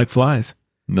falling like flies.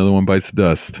 Another one bites the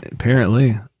dust.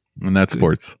 Apparently. And that's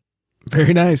sports.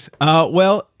 Very nice.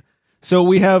 Well, so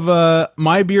we have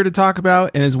my beer to talk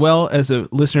about, and as well as a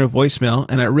listener voicemail.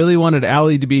 And I really wanted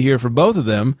Allie to be here for both of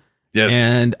them. Yes.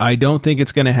 And I don't think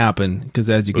it's going to happen because,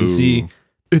 as you can see,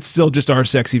 it's still just our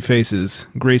sexy faces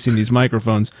gracing these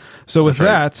microphones. So with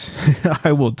that,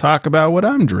 I will talk about what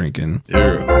I'm drinking.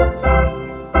 Yeah.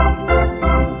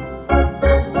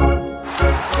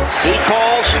 He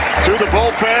calls to the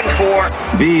bullpen for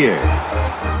beer.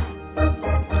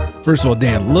 First of all,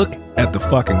 Dan, look at the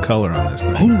fucking color on this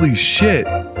thing. Holy shit.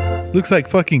 Looks like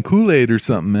fucking Kool-Aid or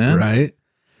something, man. Right?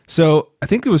 So I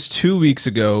think it was 2 weeks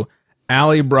ago,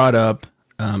 Allie brought up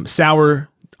sour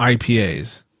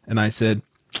IPAs. And I said,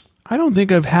 I don't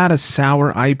think I've had a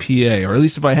sour IPA, or at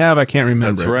least if I have, I can't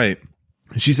remember. That's right.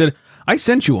 She said, I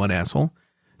sent you one, asshole.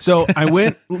 So I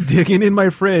went digging in my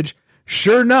fridge.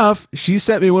 Sure enough, she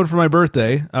sent me one for my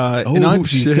birthday.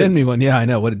 She sent me one. Yeah, I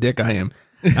know. What a dick I am.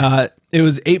 It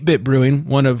was 8-Bit Brewing,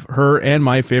 one of her and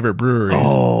my favorite breweries.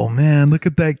 Oh, man. Look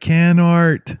at that can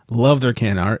art. Love their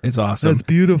can art. It's awesome. That's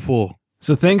beautiful.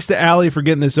 So thanks to Allie for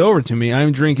getting this over to me.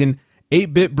 I'm drinking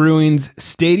 8-Bit Brewing's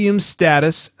Stadium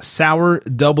Status Sour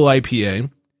Double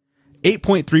IPA,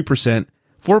 8.3%,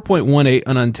 4.18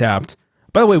 on Untapped.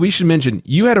 By the way, we should mention,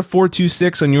 you had a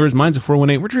 4.26 on yours. Mine's a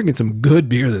 4.18. We're drinking some good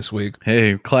beer this week.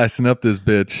 Hey, classing up this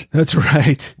bitch. That's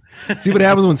right. See what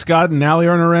happens when Scott and Allie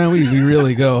aren't around? We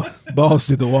really go balls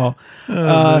to the wall.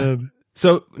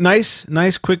 So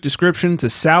nice, quick description. It's a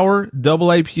sour double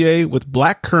IPA with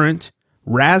black currant,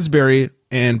 raspberry,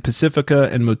 and Pacifica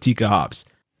and Motica hops.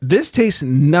 This tastes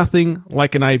nothing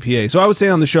like an IPA. So I was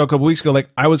saying on the show a couple weeks ago, like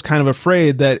I was kind of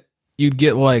afraid that you'd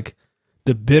get like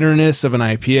the bitterness of an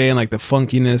IPA and like the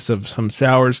funkiness of some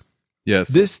sours. Yes.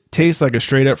 This tastes like a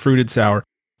straight up fruited sour.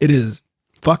 It is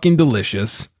fucking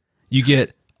delicious. You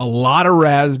get a lot of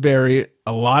raspberry,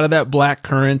 a lot of that black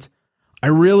currant. I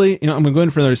really, I'm going to go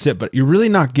in for another sip, but you're really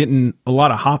not getting a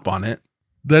lot of hop on it.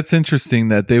 That's interesting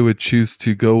that they would choose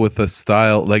to go with a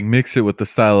style, like mix it with the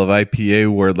style of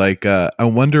IPA where like, I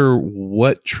wonder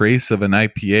what trace of an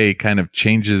IPA kind of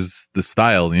changes the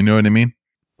style. You know what I mean?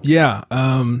 Yeah.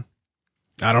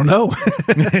 I don't know.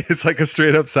 It's like a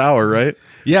straight up sour, right?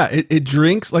 Yeah. It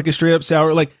drinks like a straight up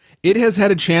sour. Like it has had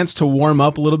a chance to warm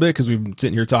up a little bit because we've been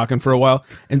sitting here talking for a while.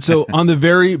 And so on the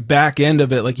very back end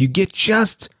of it, like you get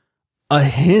just a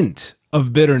hint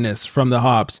of bitterness from the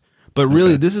hops. But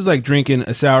really, This is like drinking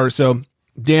a sour. So,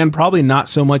 Dan, probably not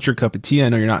so much your cup of tea. I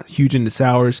know you're not huge into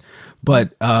sours,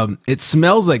 but it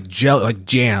smells like like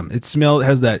jam. It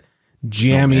has that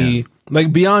jammy,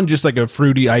 like beyond just like a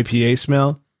fruity IPA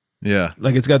smell. Yeah.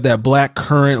 Like it's got that black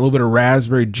currant, a little bit of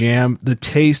raspberry jam. The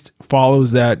taste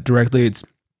follows that directly.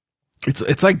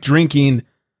 It's like drinking,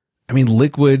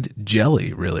 liquid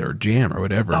jelly, really, or jam or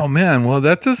whatever. Oh, man. Well,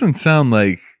 that doesn't sound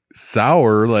like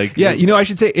sour. Like, yeah, I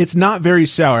should say it's not very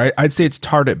sour. I'd say it's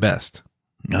tart at best.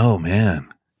 Oh, man.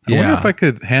 I wonder if I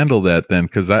could handle that then,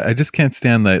 because I just can't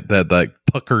stand that like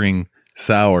puckering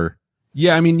sour.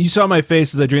 Yeah, you saw my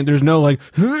face as I drink. There's no like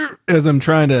as I'm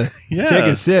trying to take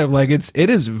a sip. Like it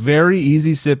is very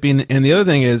easy sipping. And the other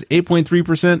thing is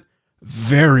 8.3%,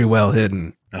 very well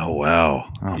hidden. Oh,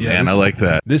 wow. Oh, yeah, man, I like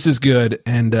that. This is good.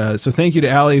 And so thank you to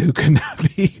Allie, who could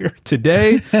not be here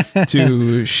today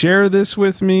to share this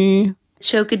with me.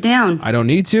 Choke it down. I don't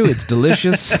need to. It's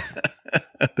delicious.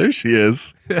 There she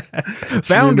is.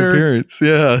 Found her. Appearance.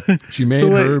 Yeah. She made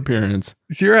her appearance.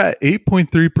 So you're at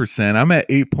 8.3%. I'm at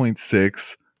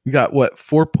 8.6. We got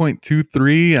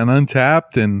 4.23 on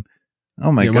Untapped, and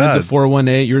oh my God. Mine's a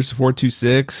 418, yours a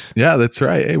 426. Yeah, that's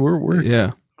right. Hey,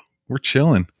 we're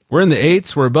chilling. We're in the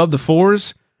 8s. We're above the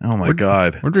 4s. Oh my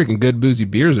God. We're drinking good boozy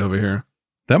beers over here.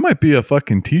 That might be a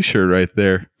fucking t-shirt right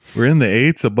there. We're in the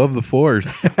 8s above the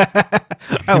 4s.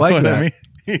 I like that.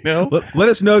 Let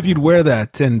us know if you'd wear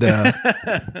that, and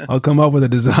I'll come up with a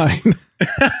design.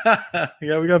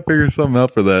 Yeah, we got to figure something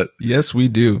out for that. Yes, we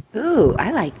do. Ooh,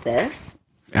 I like this.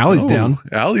 Allie's down.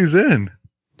 Allie's in.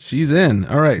 She's in.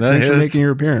 All right. Thanks for making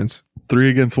your appearance. 3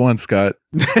 against 1, Scott.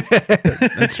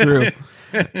 That's true.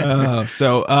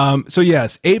 So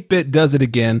yes, 8-Bit does it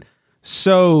again.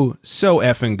 So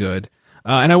effing good.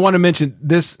 And I want to mention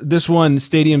this one,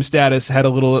 Stadium Status, had a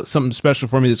little something special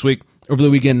for me this week. Over the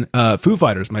weekend, Foo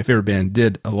Fighters, my favorite band,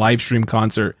 did a live stream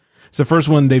concert. It's the first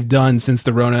one they've done since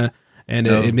the Rona, and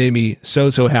it made me so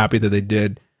happy that they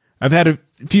did. I've had a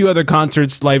few other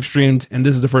concerts live streamed, and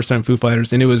this is the first time Foo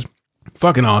Fighters, and it was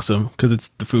fucking awesome because it's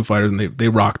the Foo Fighters and they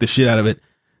rock the shit out of it.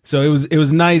 So it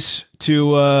was nice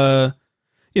to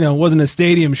it wasn't a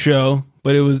stadium show,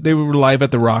 but they were live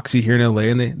at the Roxy here in LA,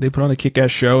 and they put on a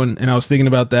kick-ass show, and I was thinking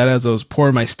about that as I was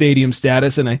pouring my Stadium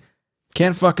Status, and I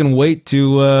can't fucking wait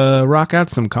to rock out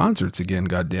some concerts again,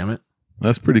 god damn it.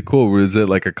 That's pretty cool. Was it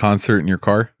like a concert in your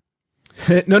car?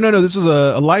 No. This was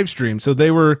a live stream. So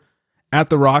they were at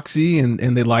the Roxy and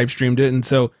they live streamed it. And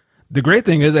so The great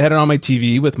thing is I had it on my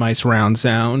TV with my surround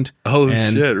sound. Oh,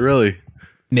 and shit, really?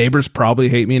 Neighbors probably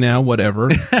hate me now, whatever.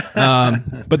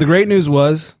 But the great news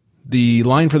was the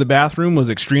line for the bathroom was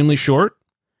extremely short.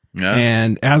 Yeah.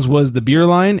 And as was the beer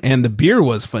line, and the beer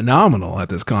was phenomenal at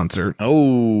this concert.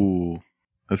 Oh,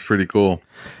 that's pretty cool.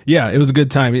 Yeah, it was a good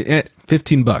time.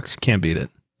 $15, can't beat it.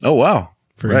 Oh, wow.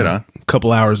 For right on. A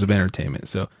couple hours of entertainment.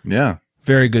 So yeah,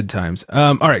 very good times.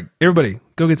 All right, everybody,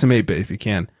 go get some 8-bit if you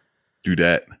can. Do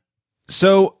that.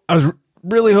 So I was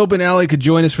really hoping Allie could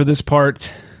join us for this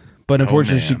part, but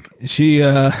unfortunately she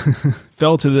fell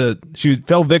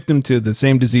victim to the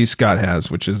same disease Scott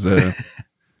has, which is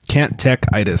can't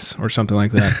tech-itis or something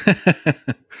like that.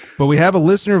 But we have a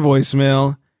listener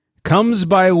voicemail, comes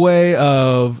by way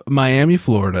of Miami,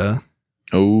 Florida.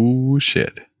 Oh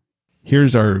shit.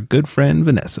 Here's our good friend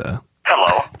Vanessa.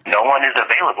 Hello, no one is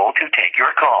available to take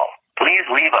your call. Please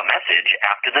leave a message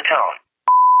after the tone.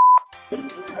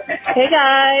 Hey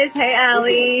guys, hey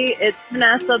Allie, it's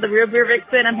Vanessa, the Real Beer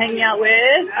Vixen I'm hanging out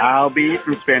with. Albie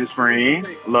from Spanish Marine,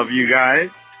 love you guys.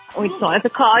 We just wanted to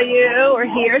call you.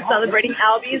 We're here celebrating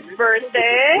Albie's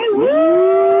birthday.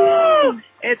 Woo!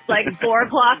 It's like 4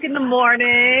 o'clock in the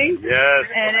morning. Yes.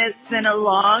 And it's been a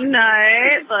long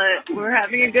night, but we're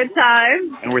having a good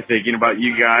time. And we're thinking about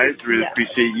you guys. Really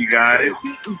appreciate you guys.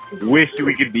 Wish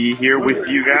we could be here with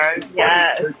you guys.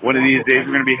 Yes. One of these days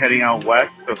we're going to be heading out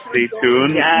west, so stay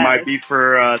tuned. Yes. Might be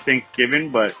for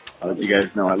Thanksgiving, but I'll let you guys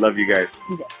know. I love you guys.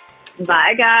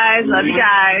 Bye, guys. Love you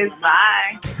guys.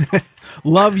 Bye.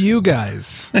 Love you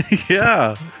guys.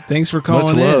 Yeah. Thanks for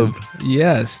calling Much love. in.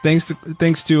 Yes. Thanks to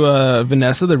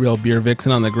Vanessa, the Real Beer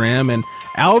Vixen on the gram, and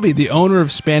Albie, the owner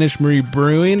of Spanish Marie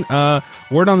Brewing.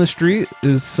 Word on the street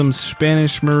is some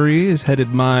Spanish Marie is headed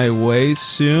my way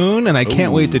soon, and I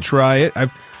can't wait to try it.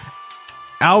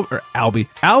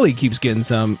 Allie keeps getting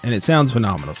some, and it sounds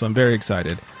phenomenal, so I'm very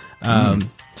excited.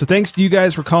 So thanks to you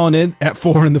guys for calling in at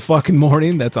 4 in the fucking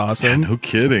morning. That's awesome. Yeah, no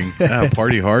kidding. Yeah,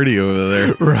 party hardy over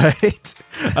there. Right.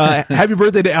 Happy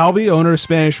birthday to Albie, owner of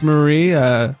Spanish Marie.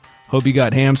 Hope you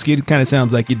got ham-skied. It kind of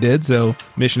sounds like you did, so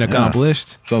mission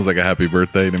accomplished. Sounds like a happy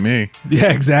birthday to me.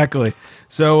 Yeah, exactly.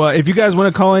 So if you guys want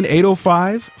to call in,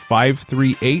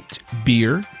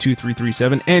 805-538-BEER,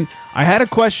 2337. And I had a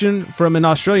question from an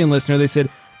Australian listener. They said,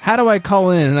 how do I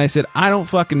call in? And I said, I don't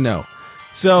fucking know.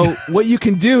 So what you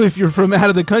can do if you're from out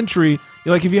of the country,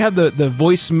 like if you have the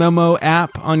voice memo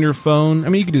app on your phone, I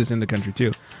mean, you can do this in the country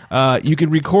too. You can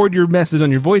record your message on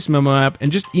your voice memo app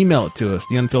and just email it to us,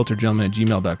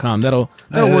 theunfilteredgentleman@gmail.com. That'll work.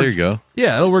 There you go.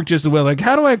 Yeah, it'll work just as well. Like,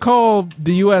 how do I call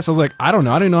the U.S.? I was like, I don't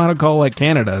know. I don't know how to call like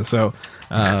Canada. So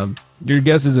your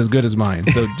guess is as good as mine.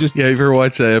 So just yeah, you ever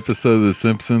watch that episode of The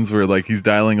Simpsons where like he's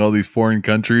dialing all these foreign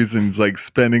countries and he's like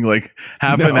spending like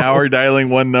half an hour dialing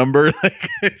one number? Like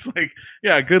it's like,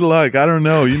 yeah, good luck. I don't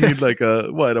know. You need like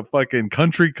a fucking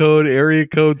country code, area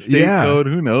code, state code.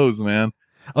 Who knows, man?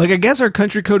 Like I guess our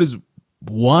country code is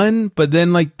 1, but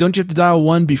then like don't you have to dial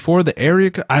 1 before the area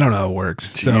code? I don't know how it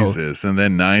works. Jesus, and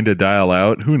then 9 to dial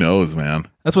out. Who knows, man?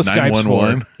 That's what Skype's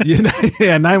for.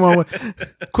 Yeah, 911.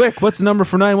 Quick, what's the number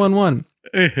for 911?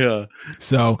 Yeah.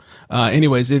 So,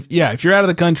 anyways, if you're out of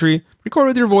the country, record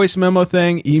with your voice memo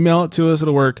thing, email it to us.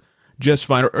 It'll work just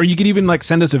fine. Or you could even like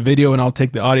send us a video and I'll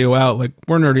take the audio out. Like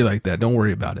we're nerdy like that. Don't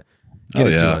worry about it. Get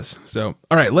it to us. So,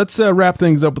 all right, let's wrap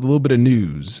things up with a little bit of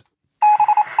news.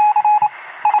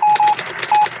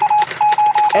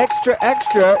 Extra,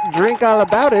 extra, drink all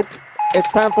about it.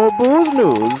 It's time for booze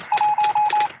news.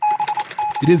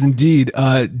 It is indeed.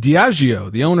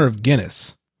 Diageo, the owner of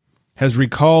Guinness, has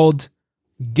recalled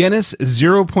Guinness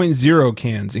 0.0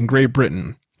 cans in Great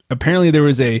Britain. Apparently there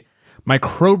was a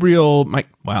microbial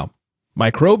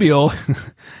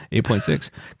 8.6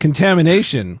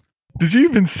 contamination. Did you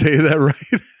even say that right?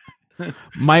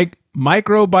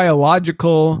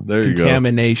 Microbiological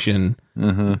contamination.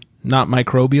 Not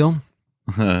microbial.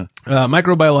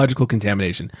 Microbiological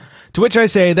contamination. To which I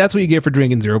say, that's what you get for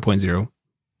drinking 0.0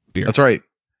 beer. That's right.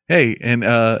 Hey, and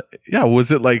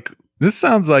was it like, this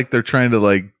sounds like they're trying to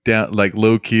like down, like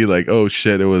low key, like, oh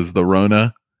shit, it was the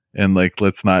Rona, and like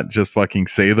let's not just fucking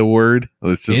say the word.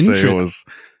 Let's just say it was,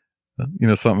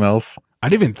 something else. I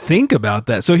didn't even think about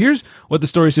that. So here's what the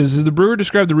story says: is the brewer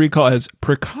described the recall as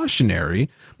precautionary,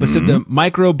 but said the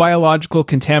microbiological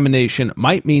contamination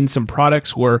might mean some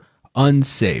products were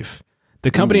unsafe. The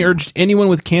company urged anyone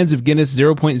with cans of Guinness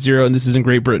 0.0, and this is in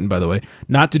Great Britain, by the way,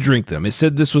 not to drink them. It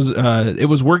said this was it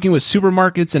was working with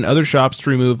supermarkets and other shops to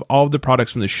remove all of the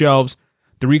products from the shelves.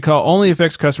 The recall only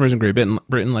affects customers in Great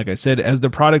Britain, like I said, as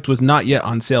the product was not yet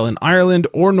on sale in Ireland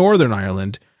or Northern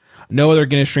Ireland. No other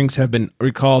Guinness drinks have been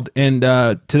recalled. And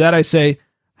to that I say,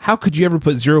 how could you ever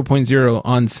put 0.0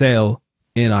 on sale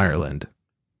in Ireland?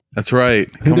 That's right.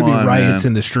 There'd be on, riots man.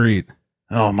 in the street.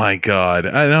 Oh my God.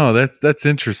 I know that's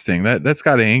interesting. That's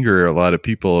got to anger a lot of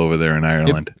people over there in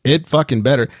Ireland. It fucking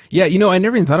better. Yeah. I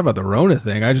never even thought about the Rona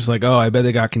thing. I just like, I bet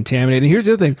they got contaminated. And here's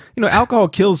the other thing, alcohol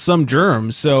kills some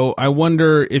germs. So I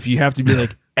wonder if you have to be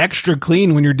like extra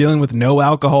clean when you're dealing with no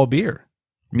alcohol beer.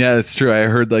 Yeah, it's true. I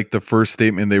heard like the first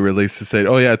statement they released to say,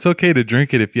 "Oh yeah, it's okay to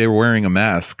drink it if you're wearing a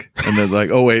mask." And they're like,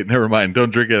 "Oh wait, never mind. Don't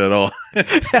drink it at all."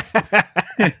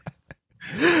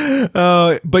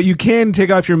 But you can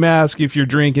take off your mask if you're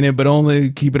drinking it, but only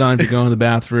keep it on if you go in the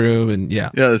bathroom. And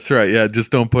yeah, that's right. Yeah,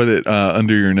 just don't put it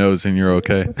under your nose, and you're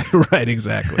okay. Right,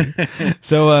 exactly.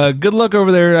 So good luck over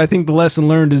there. I think the lesson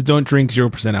learned is don't drink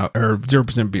 0% out or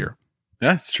 0% beer.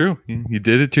 Yeah, it's true. You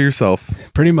did it to yourself.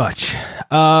 Pretty much.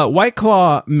 White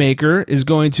Claw maker is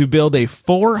going to build a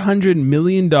 $400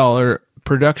 million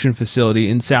production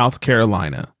facility in South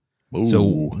Carolina. Ooh. So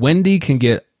Wendy can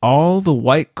get all the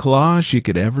White Claw she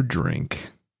could ever drink.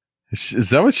 Is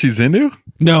that what she's into?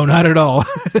 No, not at all.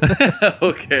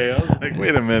 Okay, I was like,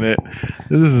 wait a minute.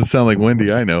 This doesn't sound like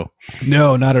Wendy I know.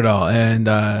 No, not at all. And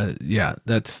yeah,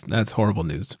 that's horrible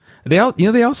news. They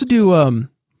also do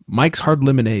Mike's Hard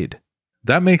Lemonade.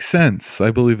 That makes sense.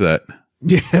 I believe that.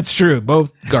 Yeah, that's true.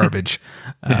 Both garbage.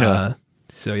 Yeah.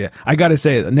 So yeah, I got to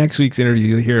say, next week's interview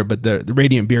you'll hear, but the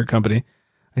Radiant Beer Company,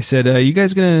 I said, you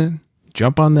guys gonna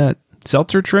jump on that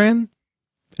seltzer train?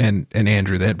 And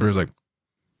Andrew, the head brewer's like,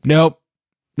 nope,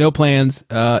 no plans.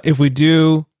 If we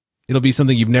do, it'll be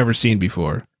something you've never seen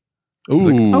before.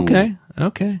 Ooh. Like,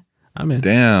 okay, I'm in.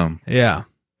 Damn. Yeah.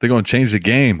 They're going to change the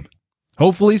game.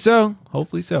 Hopefully so.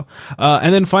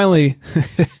 And then finally,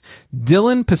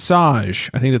 Dylan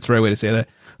Passage, I think that's the right way to say that,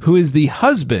 who is the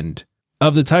husband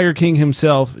of the Tiger King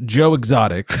himself, Joe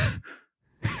Exotic,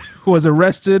 was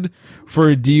arrested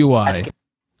for a DUI.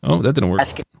 Oh, that didn't work.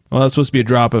 Well, that's supposed to be a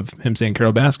drop of him saying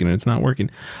Carol Baskin, and it's not working.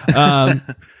 Want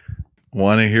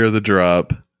to hear the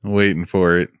drop. I'm waiting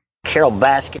for it. Carol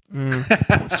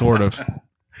Baskin. Sort of.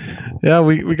 Yeah,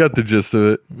 we got the gist of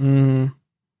it. Mm-hmm.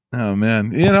 Oh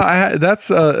man, that's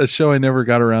a show I never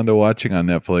got around to watching on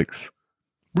Netflix.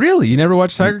 Really? You never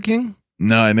watched Tiger King?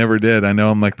 No, I never did. I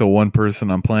know I'm like the one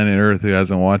person on planet Earth who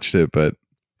hasn't watched it, but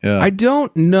yeah. I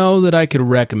don't know that I could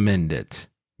recommend it.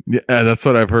 Yeah, that's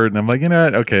what I've heard, and I'm like, you know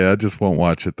what? Okay, I just won't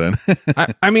watch it then.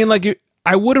 I mean, like,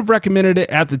 I would have recommended it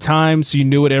at the time, so you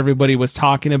knew what everybody was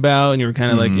talking about, and you were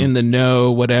kind of like in the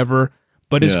know, whatever.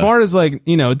 But as far as like,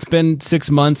 it's been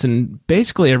 6 months and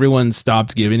basically everyone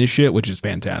stopped giving a shit, which is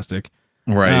fantastic.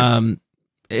 Right.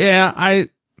 Yeah,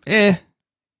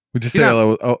 Would you say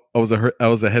I was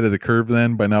ahead of the curve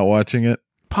then by not watching it?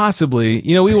 Possibly.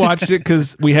 We watched it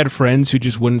because we had friends who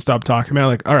just wouldn't stop talking about it.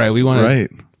 Like, all right, we want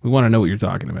to know what you're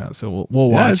talking about. So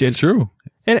we'll watch it. It's true.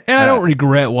 And I don't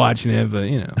regret watching it, but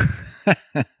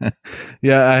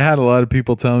Yeah, I had a lot of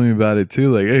people telling me about it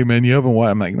too. Like, hey man, you haven't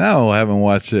watched? I'm like, no, I haven't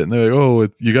watched it. And they're like, oh,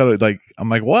 you gotta like. I'm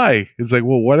like, why? It's like,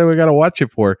 well, what do I gotta watch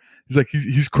it for? He's like,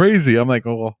 he's crazy. I'm like,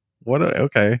 oh, what?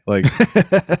 Okay, like,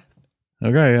 okay.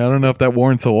 I don't know if that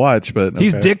warrants a watch, but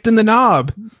he's dicked in the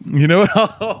knob. You know what?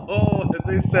 Oh, if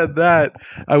they said that,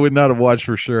 I would not have watched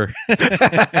for sure.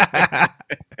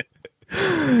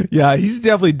 Yeah, he's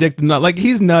definitely dicked in the knob. Like,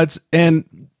 he's nuts.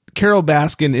 And Carol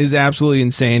Baskin is absolutely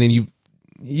insane, and you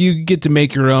get to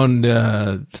make your own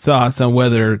thoughts on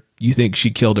whether you think she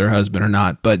killed her husband or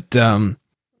not. But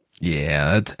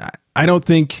yeah, I don't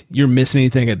think you're missing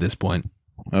anything at this point.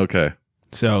 Okay.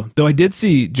 So, though I did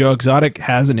see Joe Exotic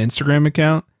has an Instagram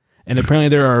account, and apparently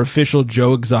there are official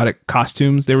Joe Exotic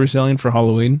costumes they were selling for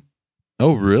Halloween.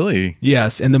 Oh, really?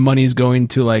 Yes, and the money's going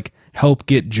to like help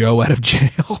get Joe out of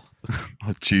jail.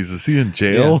 Oh, Jesus, is he in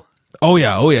jail? Yeah. Oh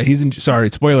yeah. He's in. Sorry,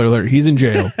 spoiler alert. He's in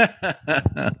jail.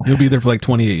 He'll be there for like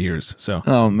 28 years. So.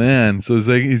 Oh man. So is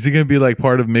he going to be like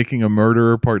part of Making a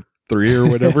Murderer Part 3 or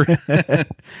whatever?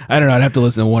 I don't know. I'd have to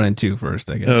listen to 1 and 2 first,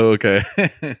 I guess. Oh, okay.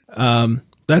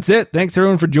 That's it. Thanks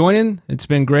everyone for joining. It's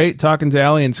been great talking to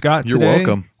Allie and Scott You're today.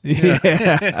 welcome.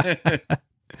 Yeah.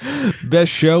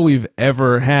 Best show we've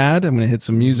ever had. I'm going to hit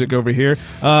some music over here.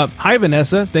 Hi,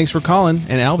 Vanessa. Thanks for calling.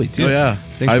 And Albie, too. Oh, yeah.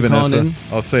 Thanks hi, for Vanessa. calling in.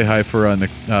 I'll say hi for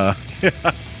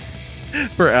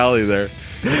for Allie there.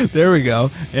 There we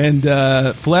go. And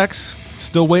Flex,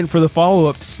 still waiting for the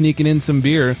follow-up to sneaking in some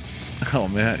beer. Oh,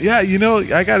 man. Yeah,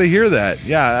 I got to hear that.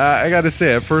 Yeah, I got to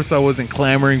say, at first I wasn't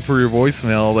clamoring for your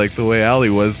voicemail like the way Allie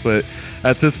was, but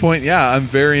at this point, yeah, I'm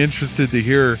very interested to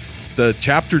hear the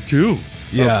chapter 2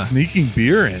 of sneaking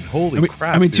beer in. Holy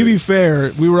crap. I mean, dude. to be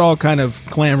fair, we were all kind of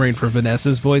clamoring for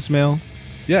Vanessa's voicemail.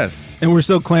 Yes. And we're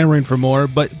still clamoring for more,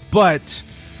 but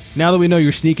now that we know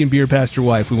you're sneaking beer past your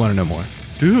wife, we want to know more.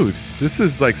 Dude, this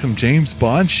is like some James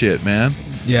Bond shit, man.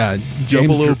 Yeah,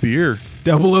 Double O beer.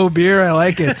 Double O beer, I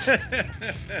like it.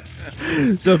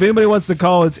 So if anybody wants to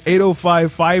call, it's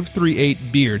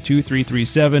 805-538-BEER,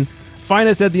 2337. Find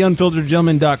us at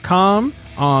theunfilteredgentleman.com,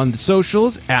 on the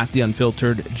socials, at The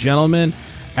Unfiltered Gentleman.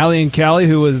 Allie and Callie,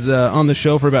 who was on the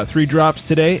show for about 3 drops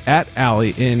today, at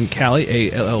Allie in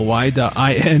Callie,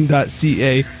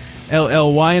 ALLY.IN.CALLY.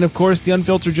 And of course,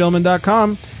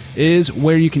 theunfilteredgentleman.com is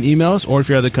where you can email us, or if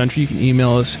you're out of the country, you can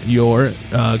email us your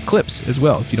clips as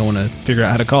well if you don't want to figure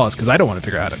out how to call us, because I don't want to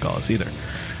figure out how to call us either.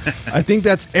 I think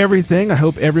that's everything. I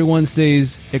hope everyone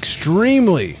stays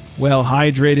extremely well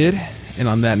hydrated. And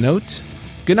on that note,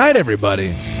 good night,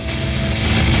 everybody.